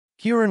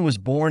Hurin was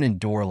born in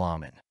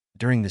Dor-Lomin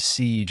during the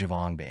Siege of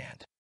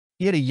Angband.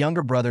 He had a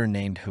younger brother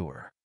named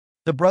Huor.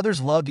 The brothers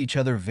loved each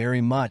other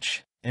very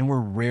much and were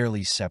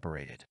rarely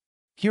separated.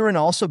 Hurin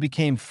also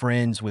became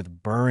friends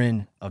with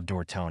Beren of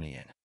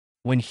Dortonion.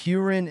 When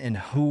Hurin and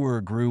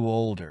Huor grew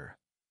older,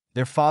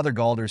 their father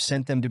Galdor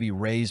sent them to be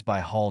raised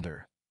by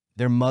Haldir,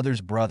 their mother's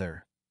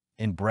brother,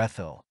 in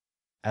Brethil,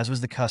 as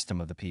was the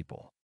custom of the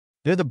people.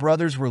 There the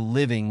brothers were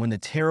living when the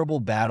terrible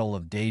battle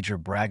of Dagor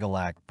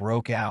Bragollach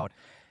broke out,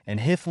 and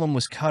Hithlum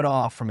was cut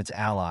off from its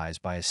allies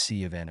by a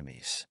sea of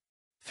enemies.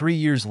 3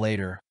 years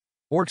later,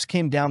 orcs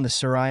came down the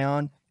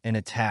Surion and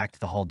attacked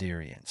the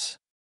Haldirians.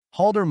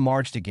 Haldir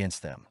marched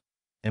against them,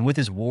 and with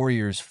his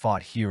warriors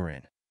fought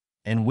Hurin,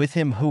 and with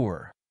him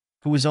Huor,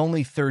 who was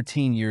only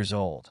 13 years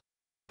old,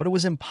 but it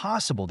was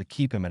impossible to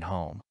keep him at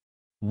home.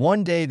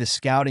 One day the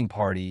scouting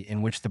party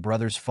in which the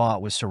brothers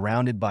fought was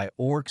surrounded by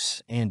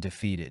orcs and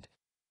defeated,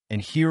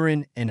 and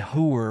Hurin and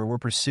Huor were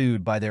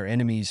pursued by their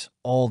enemies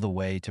all the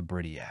way to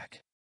Brethil.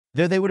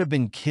 There they would have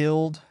been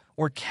killed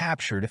or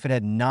captured if it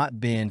had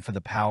not been for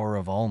the power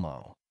of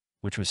Ulmo,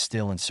 which was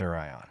still in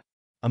Surion.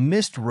 A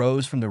mist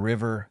rose from the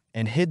river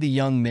and hid the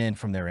young men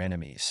from their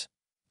enemies.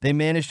 They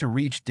managed to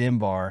reach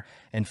Dimbar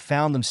and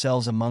found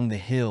themselves among the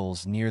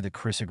hills near the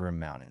Chrysogrim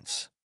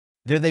Mountains.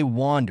 There they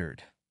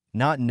wandered,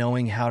 not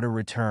knowing how to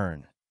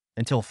return,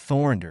 until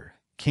Thorndir,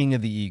 king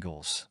of the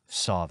eagles,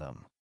 saw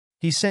them.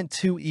 He sent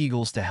 2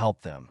 eagles to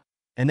help them,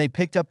 and they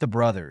picked up the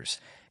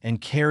brothers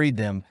and carried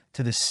them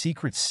to the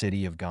secret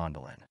city of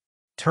Gondolin.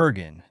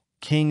 Turgon,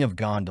 king of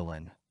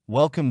Gondolin,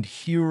 welcomed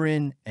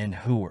Hurin and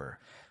Huor,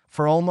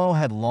 for Ulmo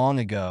had long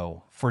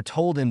ago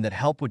foretold him that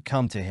help would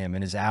come to him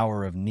in his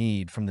hour of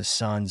need from the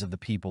sons of the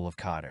people of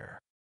Haldir.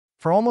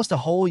 For almost a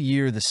whole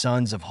year the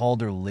sons of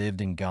Haldir lived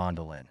in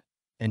Gondolin,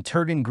 and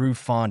Turgon grew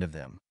fond of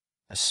them,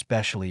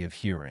 especially of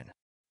Hurin.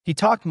 He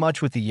talked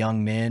much with the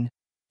young men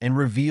and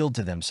revealed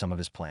to them some of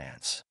his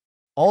plans.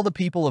 All the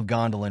people of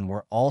Gondolin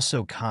were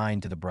also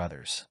kind to the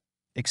brothers,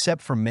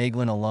 except for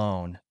Maeglin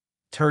alone,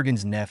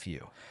 Turgon's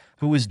nephew,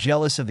 who was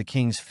jealous of the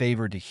king's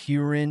favor to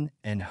Hurin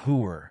and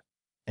Huor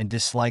and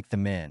disliked the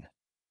men,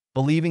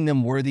 believing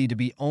them worthy to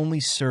be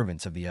only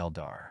servants of the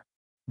Eldar.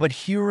 But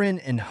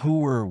Hurin and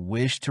Huor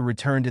wished to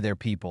return to their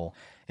people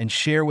and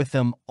share with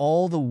them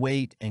all the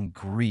weight and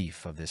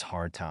grief of this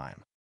hard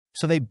time.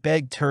 So they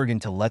begged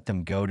Turgon to let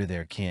them go to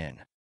their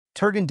kin.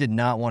 Turgon did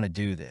not want to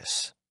do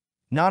this,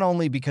 not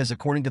only because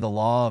according to the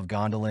law of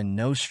Gondolin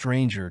no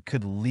stranger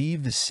could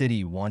leave the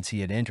city once he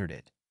had entered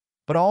it,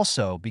 but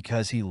also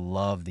because he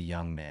loved the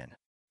young men.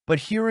 But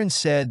Hurin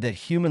said that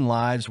human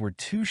lives were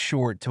too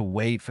short to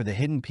wait for the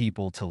hidden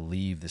people to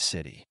leave the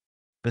city.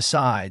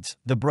 Besides,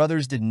 the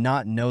brothers did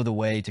not know the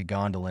way to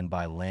Gondolin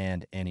by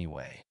land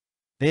anyway.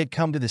 They had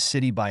come to the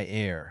city by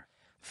air,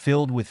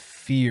 filled with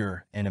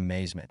fear and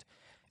amazement,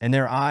 and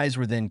their eyes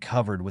were then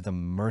covered with a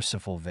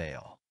merciful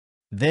veil.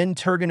 Then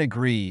Turgon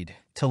agreed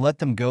to let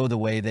them go the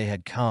way they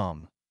had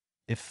come,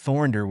 if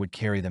Thorndir would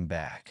carry them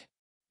back.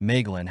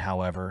 Maeglin,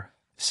 however,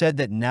 said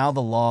that now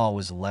the law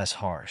was less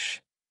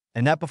harsh,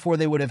 and that before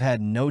they would have had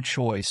no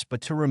choice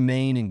but to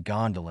remain in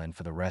Gondolin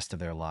for the rest of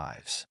their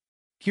lives.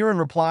 Hurin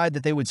replied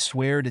that they would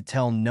swear to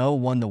tell no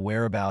one the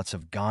whereabouts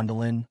of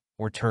Gondolin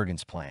or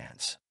Turgon's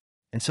plans.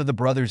 And so the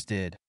brothers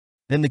did.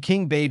 Then the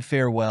king bade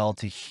farewell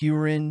to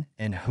Hurin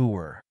and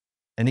Huor,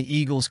 and the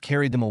eagles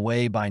carried them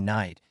away by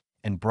night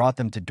and brought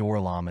them to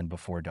Dor-Lomin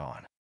before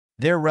dawn.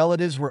 Their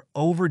relatives were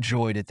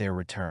overjoyed at their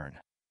return,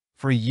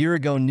 for a year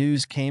ago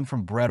news came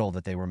from Brethil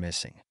that they were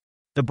missing.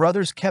 The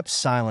brothers kept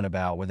silent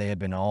about where they had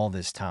been all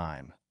this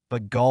time,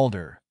 but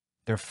Galdor,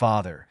 their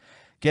father,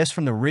 guessed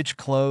from the rich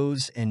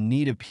clothes and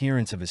neat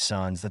appearance of his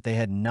sons that they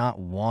had not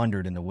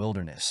wandered in the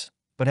wilderness,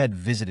 but had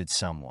visited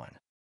someone.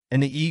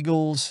 And the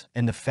eagles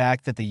and the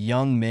fact that the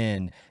young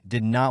men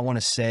did not want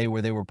to say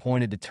where they were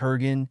pointed to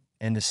Turgon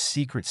and the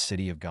secret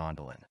city of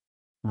Gondolin.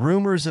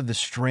 Rumors of the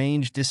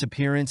strange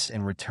disappearance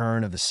and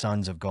return of the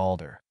sons of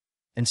Galdor,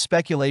 and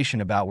speculation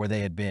about where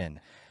they had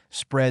been,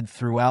 spread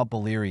throughout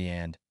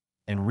Beleriand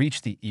and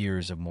reached the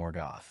ears of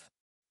Morgoth.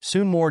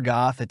 Soon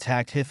Morgoth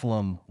attacked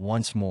Hithlum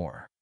once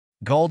more.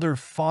 Galdor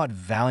fought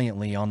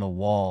valiantly on the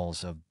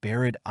walls of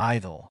Beren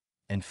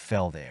and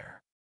fell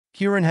there.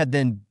 Hurin had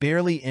then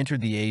barely entered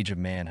the age of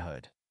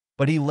manhood,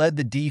 but he led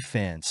the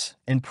defense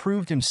and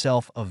proved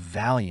himself a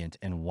valiant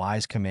and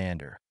wise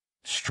commander,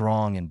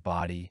 strong in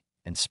body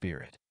and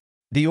spirit.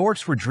 The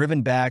orcs were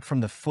driven back from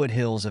the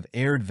foothills of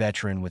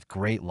Erdvetrin with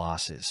great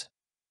losses,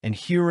 and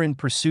Hurin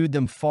pursued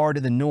them far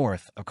to the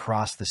north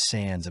across the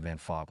sands of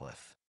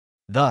Anfoglith.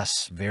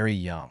 Thus, very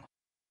young,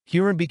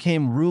 Hurin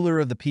became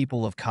ruler of the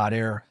people of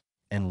Haldir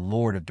and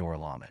lord of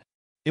Dor-Lomin.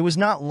 It was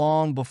not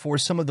long before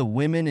some of the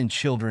women and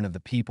children of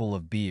the people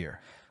of Beer,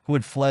 who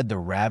had fled the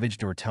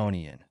ravaged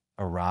Dortonion,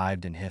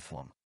 arrived in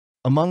Hithlum.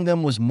 Among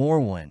them was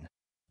Morwen,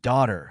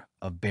 daughter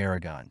of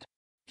Beregund.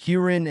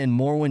 Hurin and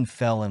Morwen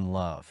fell in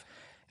love,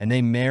 and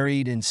they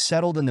married and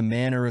settled in the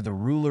manor of the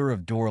ruler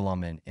of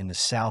Dor-Lomin in the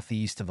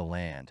southeast of the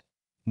land,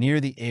 near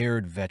the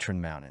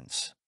Erdvetrin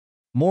Mountains.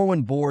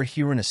 Morwen bore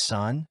Hurin a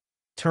son,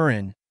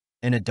 Turin,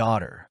 and a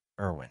daughter,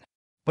 Erwin.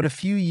 But a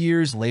few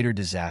years later,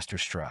 disaster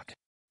struck.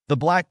 The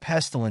Black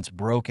Pestilence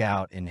broke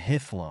out in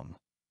Hithlum,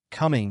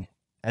 coming,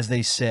 as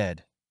they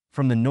said,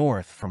 from the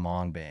north from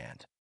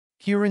Angband.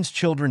 Hurin's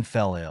children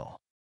fell ill.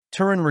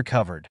 Turin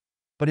recovered,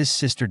 but his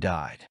sister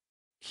died.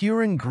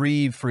 Hurin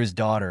grieved for his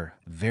daughter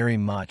very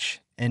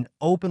much and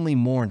openly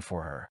mourned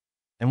for her,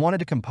 and wanted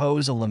to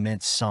compose a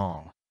lament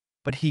song,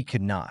 but he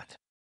could not.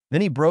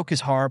 Then he broke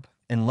his harp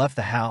and left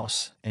the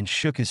house and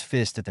shook his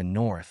fist at the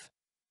north,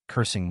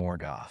 cursing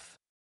Morgoth.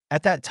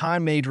 At that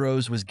time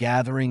Maedhros was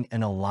gathering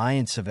an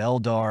alliance of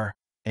Eldar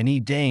and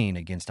Edain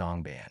against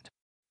Angband.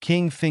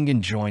 King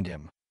Fingon joined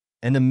him,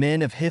 and the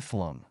men of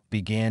Hithlum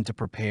began to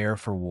prepare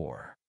for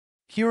war.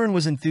 Hurin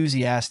was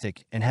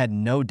enthusiastic and had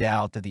no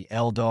doubt that the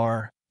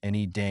Eldar and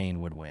Edain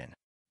would win.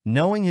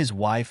 Knowing his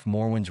wife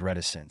Morwen's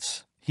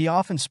reticence, he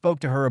often spoke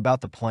to her about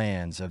the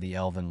plans of the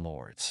Elven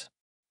lords.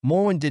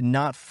 Morwen did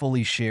not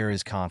fully share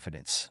his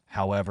confidence,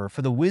 however,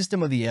 for the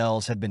wisdom of the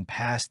elves had been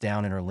passed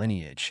down in her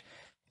lineage,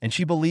 and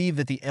she believed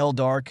that the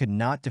Eldar could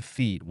not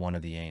defeat one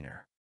of the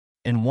Aenir.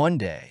 And one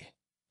day,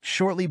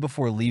 shortly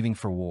before leaving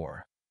for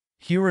war,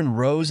 Hurin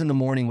rose in the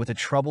morning with a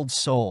troubled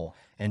soul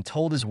and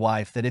told his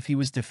wife that if he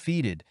was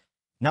defeated,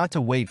 not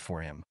to wait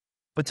for him,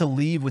 but to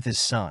leave with his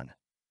son,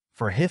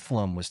 for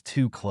Hithlum was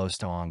too close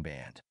to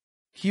Angband.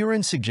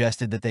 Hurin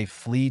suggested that they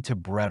flee to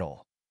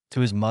Brethil, to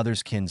his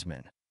mother's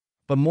kinsmen,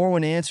 but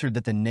Morwen answered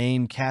that the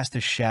name cast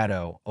a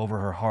shadow over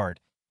her heart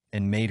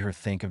and made her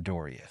think of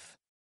Doriath.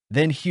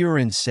 Then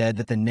Hurin said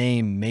that the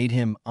name made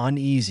him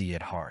uneasy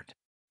at heart,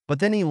 but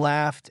then he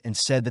laughed and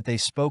said that they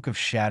spoke of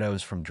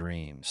shadows from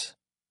dreams,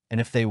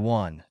 and if they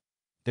won,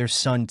 their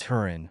son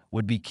Turin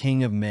would be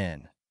king of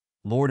men,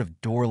 lord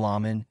of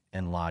Dor-Lomin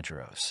and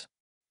Ladros.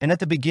 And at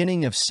the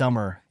beginning of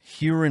summer,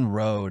 Hurin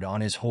rode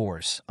on his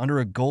horse under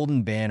a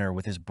golden banner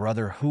with his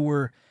brother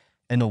Huor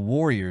and the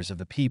warriors of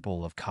the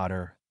people of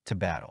Galdor to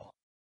battle.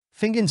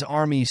 Fingon's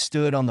army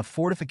stood on the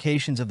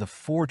fortifications of the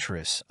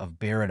fortress of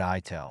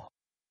Brethil,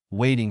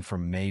 waiting for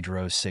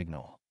Maedhros'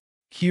 signal.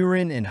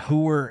 Hurin and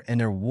Huor and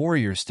their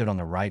warriors stood on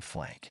the right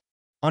flank.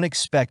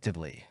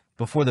 Unexpectedly,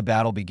 before the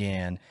battle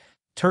began,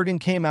 Turgon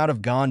came out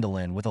of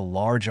Gondolin with a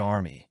large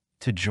army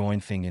to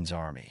join Fingon's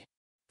army.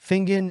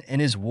 Fingon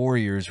and his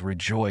warriors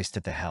rejoiced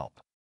at the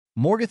help.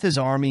 Morgoth's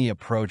army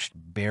approached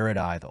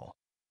Brethil,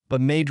 but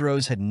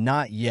Maedhros had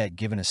not yet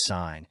given a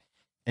sign,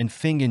 and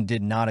Fingon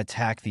did not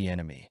attack the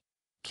enemy,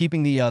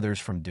 keeping the others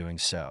from doing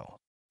so.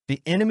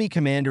 The enemy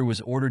commander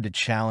was ordered to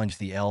challenge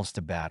the elves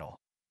to battle,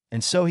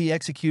 and so he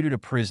executed a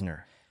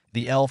prisoner,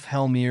 the elf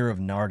Haldir of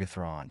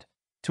Nargothrond,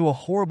 to a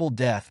horrible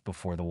death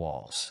before the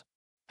walls.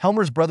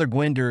 Helmer's brother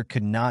Gwyndor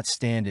could not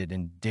stand it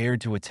and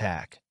dared to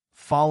attack,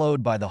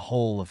 followed by the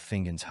whole of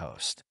Fingon's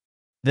host.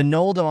 The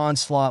Noldo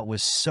onslaught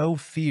was so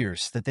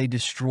fierce that they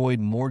destroyed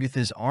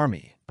Morgoth's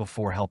army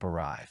before help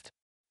arrived.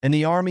 And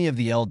the army of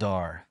the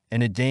Eldar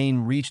and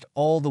Edain reached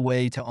all the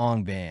way to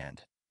Angband,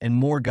 and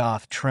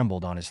Morgoth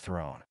trembled on his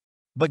throne.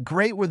 But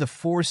great were the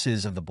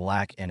forces of the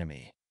black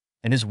enemy,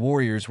 and his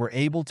warriors were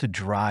able to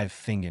drive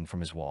Fingon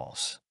from his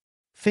walls.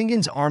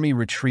 Fingon's army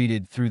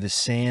retreated through the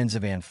sands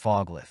of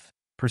Anfoglith,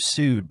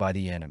 pursued by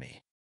the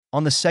enemy.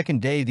 On the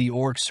second day the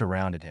orcs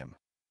surrounded him,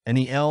 and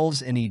the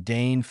elves and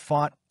Edain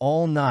fought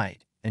all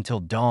night until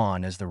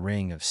dawn as the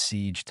ring of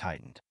siege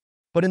tightened.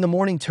 But in the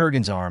morning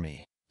Turgon's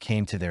army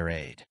came to their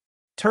aid.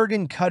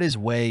 Turgon cut his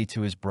way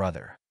to his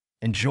brother,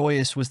 and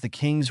joyous was the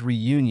king's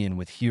reunion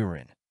with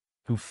Hurin,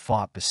 who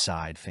fought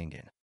beside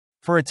Fingon.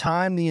 For a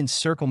time the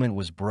encirclement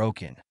was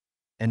broken,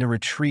 and a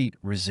retreat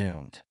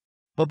resumed.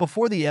 But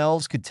before the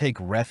elves could take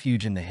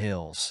refuge in the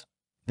hills,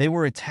 they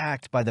were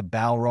attacked by the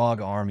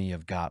Balrog army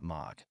of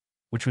Gottmog,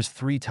 which was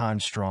 3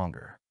 times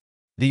stronger.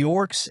 The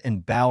orcs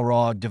and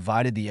Balrog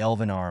divided the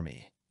elven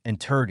army, and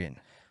Turgon,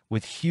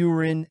 with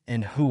Hurin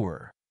and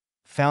Huor,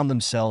 found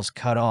themselves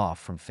cut off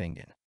from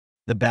Fingon.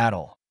 The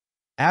battle,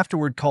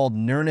 afterward called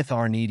Nirnath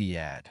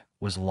Arnediad,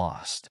 was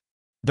lost.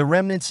 The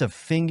remnants of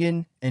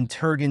Fingon and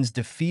Turgon's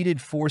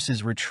defeated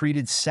forces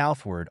retreated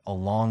southward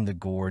along the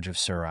gorge of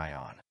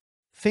Surion.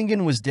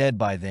 Fingon was dead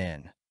by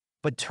then,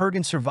 but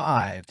Turgon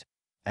survived,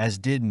 as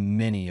did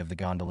many of the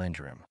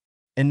Gondolindrim.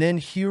 And then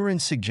Hurin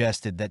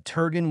suggested that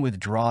Turgon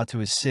withdraw to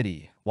his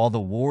city while the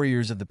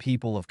warriors of the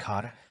people of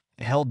Galdor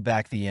held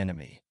back the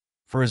enemy,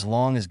 for as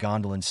long as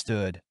Gondolin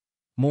stood,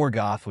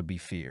 Morgoth would be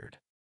feared.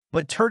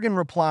 But Turgon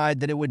replied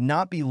that it would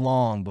not be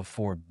long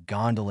before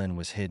Gondolin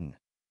was hidden,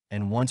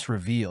 and once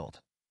revealed,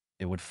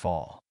 it would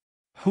fall.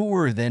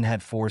 Huor then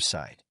had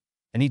foresight,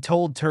 and he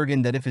told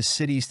Turgon that if his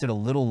city stood a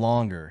little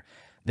longer,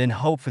 then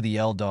hope for the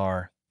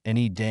Eldar and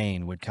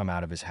Edain would come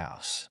out of his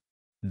house.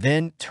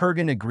 Then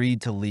Turgon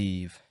agreed to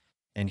leave,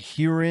 and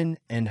Hurin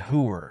and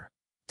Huor,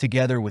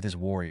 together with his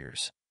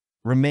warriors,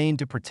 remained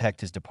to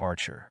protect his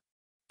departure.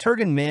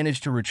 Turgon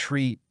managed to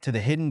retreat to the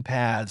hidden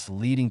paths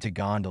leading to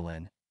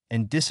Gondolin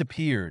and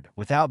disappeared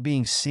without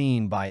being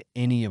seen by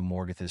any of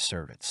Morgoth's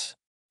servants.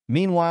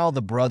 Meanwhile,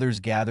 the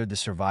brothers gathered the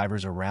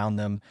survivors around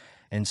them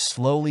and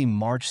slowly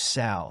marched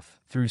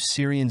south through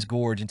Sirion's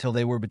Gorge until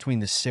they were between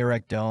the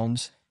Serek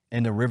Domes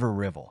and the River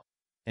Rivel,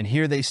 and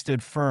here they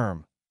stood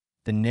firm,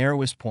 the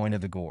narrowest point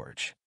of the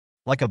gorge.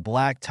 Like a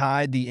black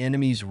tide, the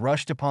enemies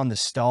rushed upon the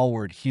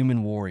stalwart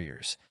human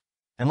warriors,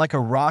 and like a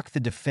rock, the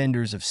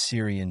defenders of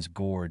Sirian's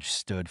gorge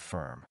stood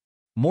firm.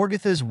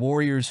 Morgoth's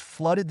warriors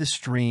flooded the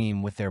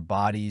stream with their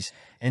bodies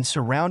and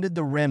surrounded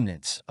the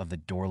remnants of the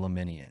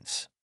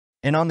Dor-Lominians.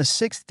 And on the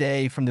 6th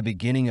day from the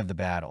beginning of the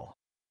battle,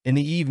 in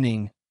the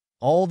evening,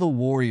 all the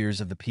warriors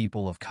of the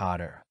people of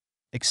Haldir,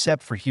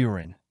 except for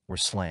Hurin, were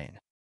slain.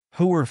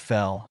 Huor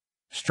fell,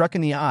 struck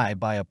in the eye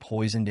by a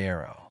poisoned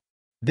arrow.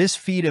 This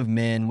feat of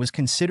men was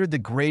considered the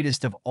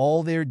greatest of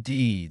all their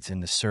deeds in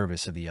the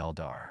service of the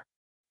Eldar.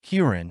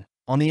 Hurin,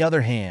 on the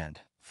other hand,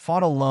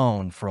 fought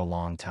alone for a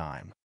long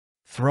time.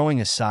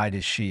 Throwing aside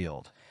his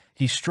shield,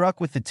 he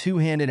struck with the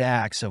two-handed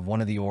axe of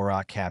one of the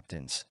Auroch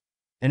captains,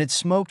 and it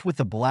smoked with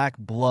the black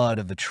blood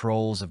of the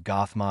trolls of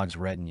Gothmog's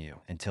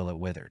retinue until it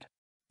withered.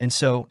 And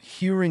so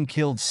Hurin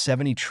killed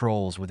 70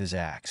 trolls with his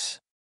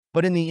axe.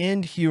 But in the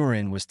end,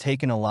 Hurin was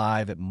taken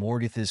alive at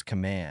Morgoth's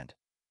command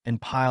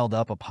and piled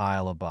up a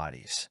pile of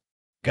bodies.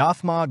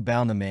 Gothmog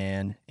bound the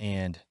man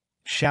and,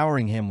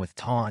 showering him with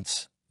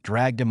taunts,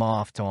 dragged him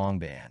off to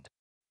Angband.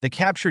 The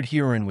captured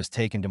Hurin was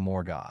taken to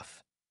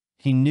Morgoth.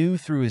 He knew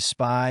through his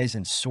spies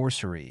and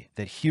sorcery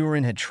that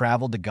Hurin had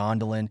traveled to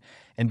Gondolin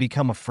and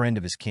become a friend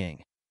of his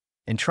king,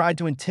 and tried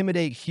to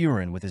intimidate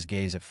Hurin with his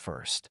gaze at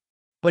first.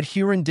 But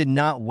Hurin did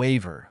not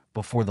waver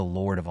before the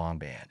Lord of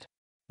Angband.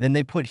 Then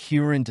they put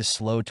Hurin to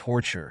slow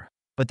torture,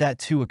 but that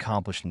too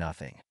accomplished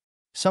nothing.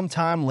 Some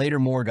time later,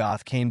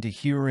 Morgoth came to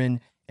Hurin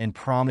and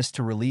promised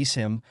to release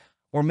him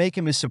or make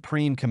him his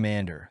supreme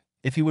commander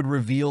if he would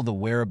reveal the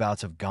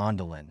whereabouts of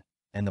Gondolin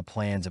and the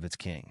plans of its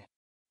king.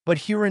 But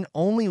Hurin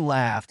only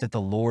laughed at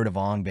the Lord of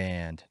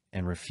Angband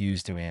and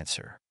refused to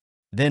answer.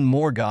 Then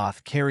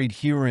Morgoth carried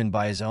Hurin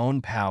by his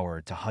own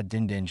power to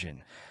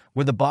Hadindingen,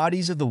 where the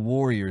bodies of the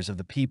warriors of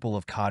the people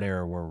of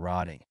Haldir were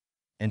rotting,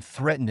 and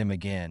threatened him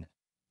again,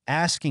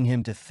 asking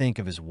him to think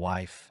of his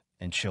wife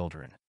and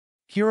children.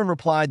 Hurin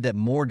replied that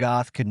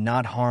Morgoth could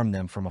not harm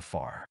them from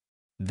afar.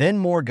 Then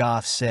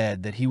Morgoth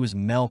said that he was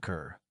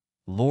Melkor,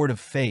 Lord of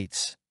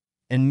Fates,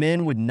 and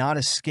men would not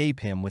escape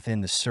him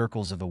within the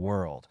circles of the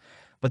world,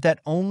 but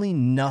that only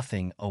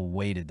nothing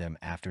awaited them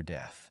after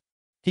death.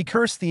 He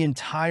cursed the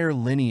entire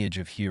lineage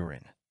of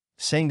Hurin,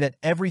 saying that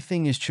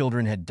everything his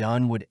children had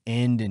done would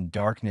end in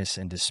darkness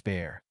and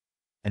despair,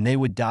 and they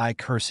would die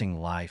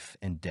cursing life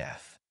and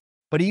death.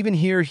 But even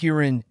here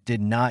Hurin did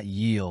not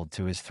yield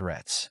to his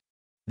threats.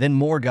 Then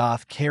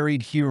Morgoth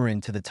carried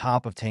Hurin to the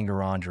top of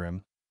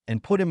Tangarandrim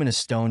and put him in a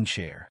stone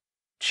chair,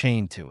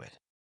 chained to it.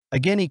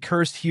 Again he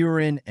cursed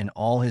Hurin and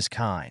all his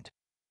kind,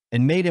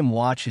 and made him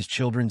watch his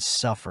children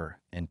suffer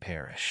and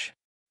perish.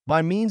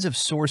 By means of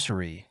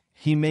sorcery,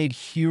 he made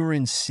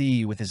Hurin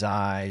see with his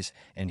eyes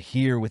and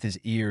hear with his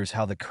ears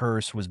how the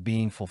curse was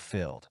being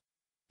fulfilled,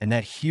 and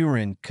that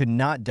Hurin could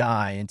not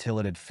die until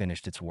it had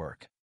finished its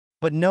work.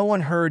 But no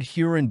one heard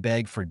Hurin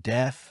beg for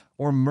death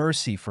or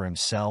mercy for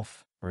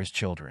himself or his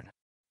children.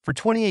 For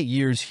 28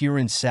 years,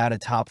 Hurin sat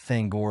atop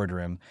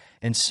Thangordrim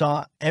and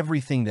saw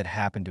everything that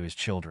happened to his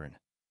children,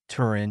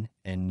 Turin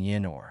and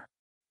Nienor.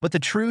 But the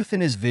truth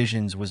in his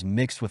visions was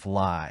mixed with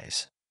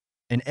lies,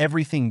 and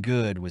everything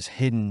good was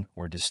hidden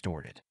or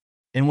distorted.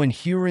 And when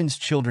Hurin's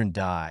children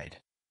died,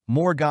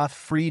 Morgoth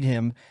freed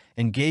him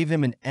and gave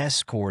him an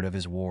escort of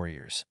his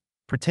warriors,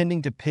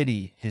 pretending to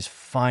pity his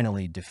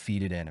finally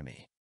defeated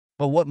enemy.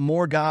 But what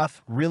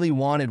Morgoth really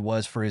wanted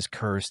was for his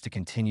curse to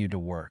continue to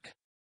work.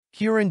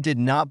 Hurin did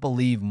not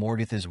believe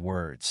Morgoth's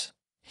words.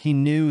 He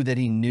knew that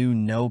he knew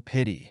no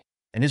pity,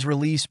 and his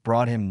release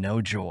brought him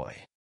no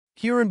joy.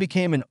 Hurin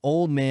became an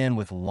old man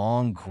with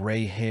long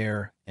gray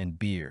hair and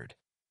beard,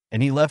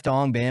 and he left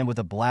Angband with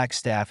a black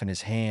staff in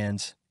his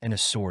hands and a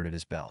sword at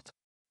his belt.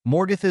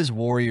 Morgoth's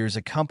warriors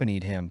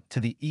accompanied him to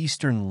the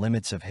eastern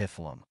limits of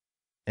Hithlum,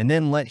 and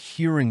then let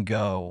Hurin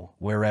go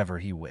wherever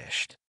he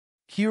wished.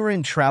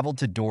 Hurin traveled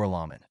to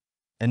Dor-Lomin,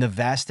 and the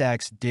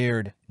Vastags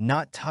dared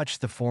not touch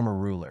the former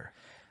ruler.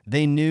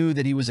 They knew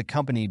that he was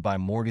accompanied by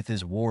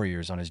Morgoth's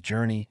warriors on his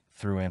journey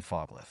through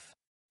Anfoglith.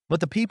 But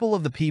the people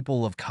of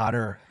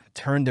Haldir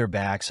turned their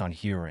backs on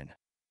Hurin,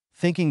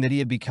 thinking that he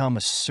had become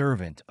a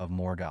servant of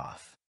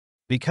Morgoth.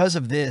 Because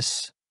of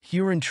this,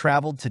 Hurin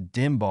traveled to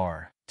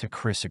Dimbar to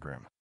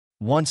Crissigrim.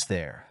 Once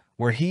there,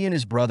 where he and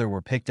his brother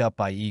were picked up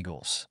by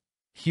eagles,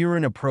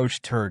 Hurin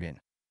approached Turgon,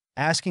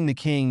 asking the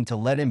king to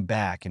let him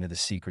back into the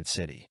secret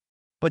city.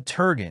 But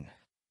Turgon,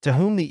 to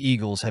whom the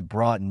eagles had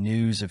brought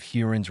news of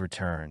Hurin's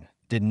return,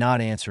 did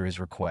not answer his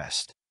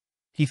request.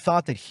 He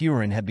thought that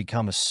Hurin had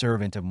become a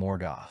servant of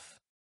Morgoth.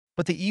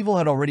 But the evil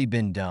had already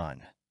been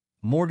done.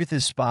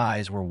 Morgoth's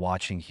spies were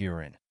watching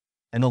Hurin,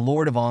 and the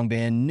Lord of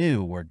Angband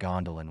knew where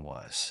Gondolin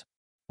was.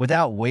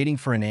 Without waiting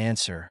for an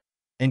answer,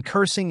 and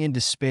cursing in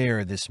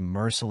despair this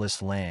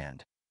merciless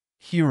land,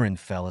 Hurin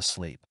fell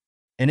asleep.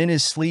 And in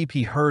his sleep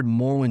he heard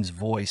Morwen's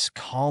voice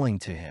calling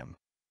to him,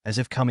 as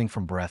if coming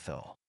from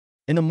Brethil.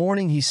 In the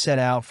morning he set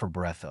out for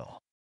Brethil.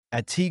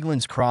 At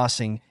Tieglin's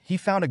crossing, he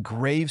found a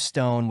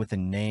gravestone with the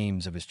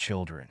names of his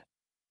children.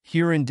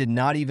 Hurin did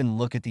not even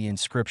look at the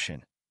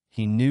inscription.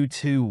 he knew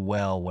too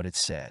well what it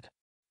said.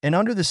 And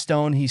under the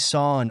stone he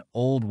saw an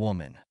old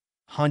woman,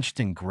 hunched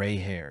and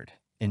gray-haired,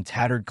 in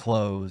tattered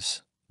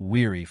clothes,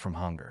 weary from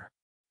hunger.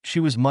 She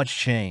was much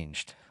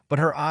changed, but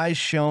her eyes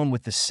shone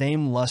with the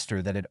same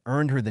luster that had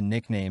earned her the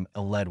nickname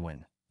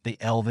Eledwin, the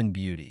Elven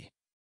Beauty.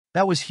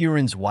 That was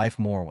Hurin's wife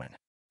Morwen,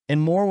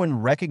 and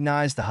Morwen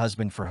recognized the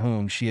husband for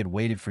whom she had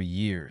waited for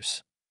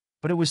years.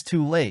 But it was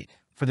too late,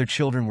 for their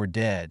children were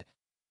dead,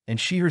 and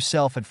she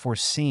herself had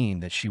foreseen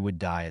that she would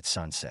die at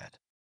sunset.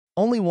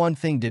 Only one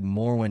thing did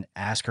Morwen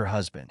ask her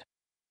husband: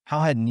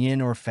 how had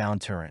Nienor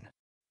found Turin?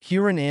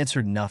 Hurin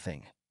answered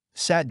nothing,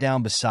 sat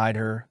down beside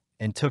her,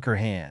 and took her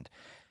hand,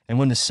 and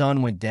when the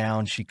sun went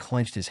down she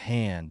clenched his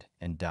hand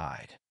and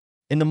died.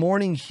 In the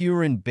morning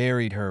Hurin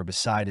buried her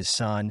beside his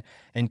son,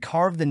 and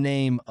carved the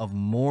name of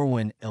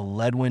Morwen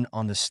Eledwin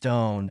on the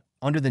stone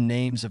under the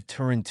names of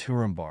Turin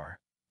Turambar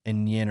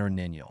and Nienor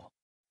Ninjal.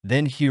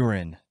 Then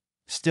Hurin,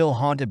 still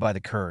haunted by the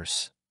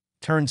curse,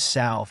 turned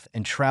south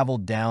and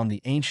traveled down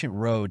the ancient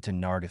road to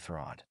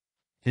Nargothrond.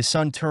 His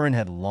son Turin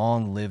had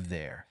long lived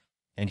there,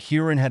 and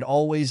Hurin had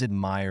always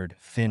admired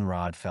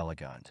Finrod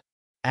Felagund.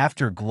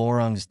 After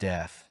Glorung's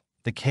death,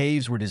 the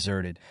caves were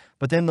deserted,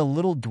 but then the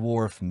little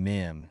dwarf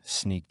Mim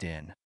sneaked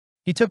in.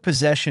 He took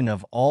possession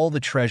of all the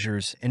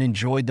treasures and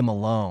enjoyed them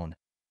alone,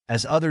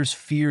 as others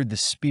feared the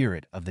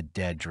spirit of the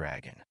dead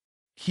dragon.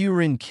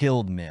 Hurin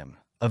killed Mim,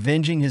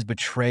 avenging his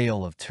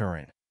betrayal of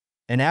Turin,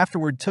 and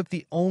afterward took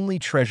the only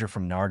treasure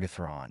from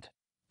Nargothrond,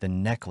 the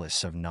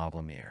necklace of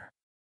Noglomir.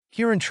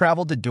 Hurin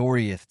traveled to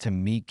Doriath to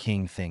meet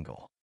King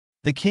Thingol.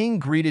 The king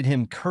greeted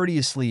him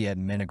courteously at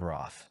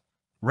Menegroth,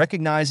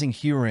 recognizing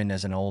Hurin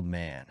as an old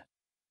man,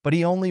 but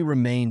he only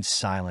remained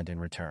silent in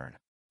return.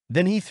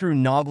 Then he threw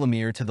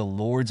Noglomir to the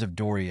lords of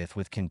Doriath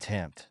with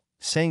contempt,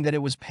 saying that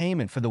it was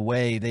payment for the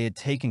way they had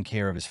taken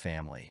care of his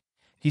family.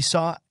 He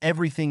saw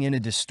everything in a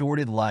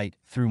distorted light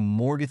through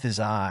Morgoth's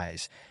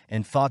eyes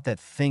and thought that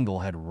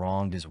Thingol had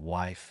wronged his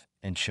wife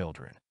and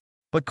children.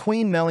 But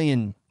Queen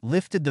Melian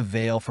lifted the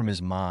veil from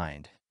his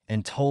mind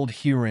and told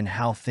Hurin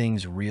how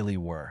things really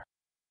were,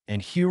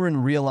 and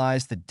Hurin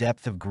realized the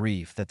depth of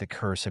grief that the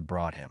curse had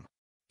brought him.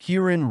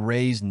 Hurin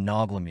raised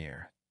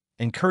Noglomir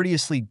and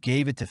courteously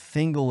gave it to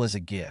Thingol as a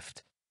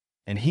gift,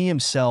 and he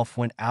himself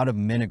went out of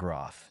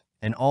Menegroth,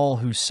 and all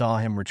who saw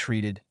him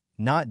retreated,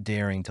 not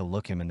daring to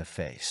look him in the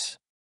face.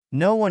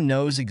 No one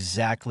knows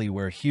exactly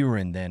where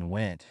Hurin then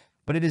went,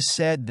 but it is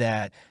said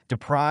that,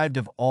 deprived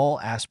of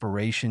all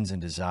aspirations and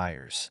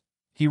desires,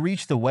 he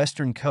reached the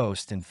western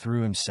coast and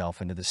threw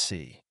himself into the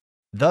sea.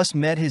 Thus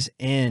met his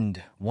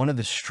end one of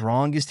the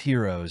strongest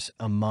heroes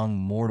among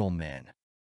mortal men,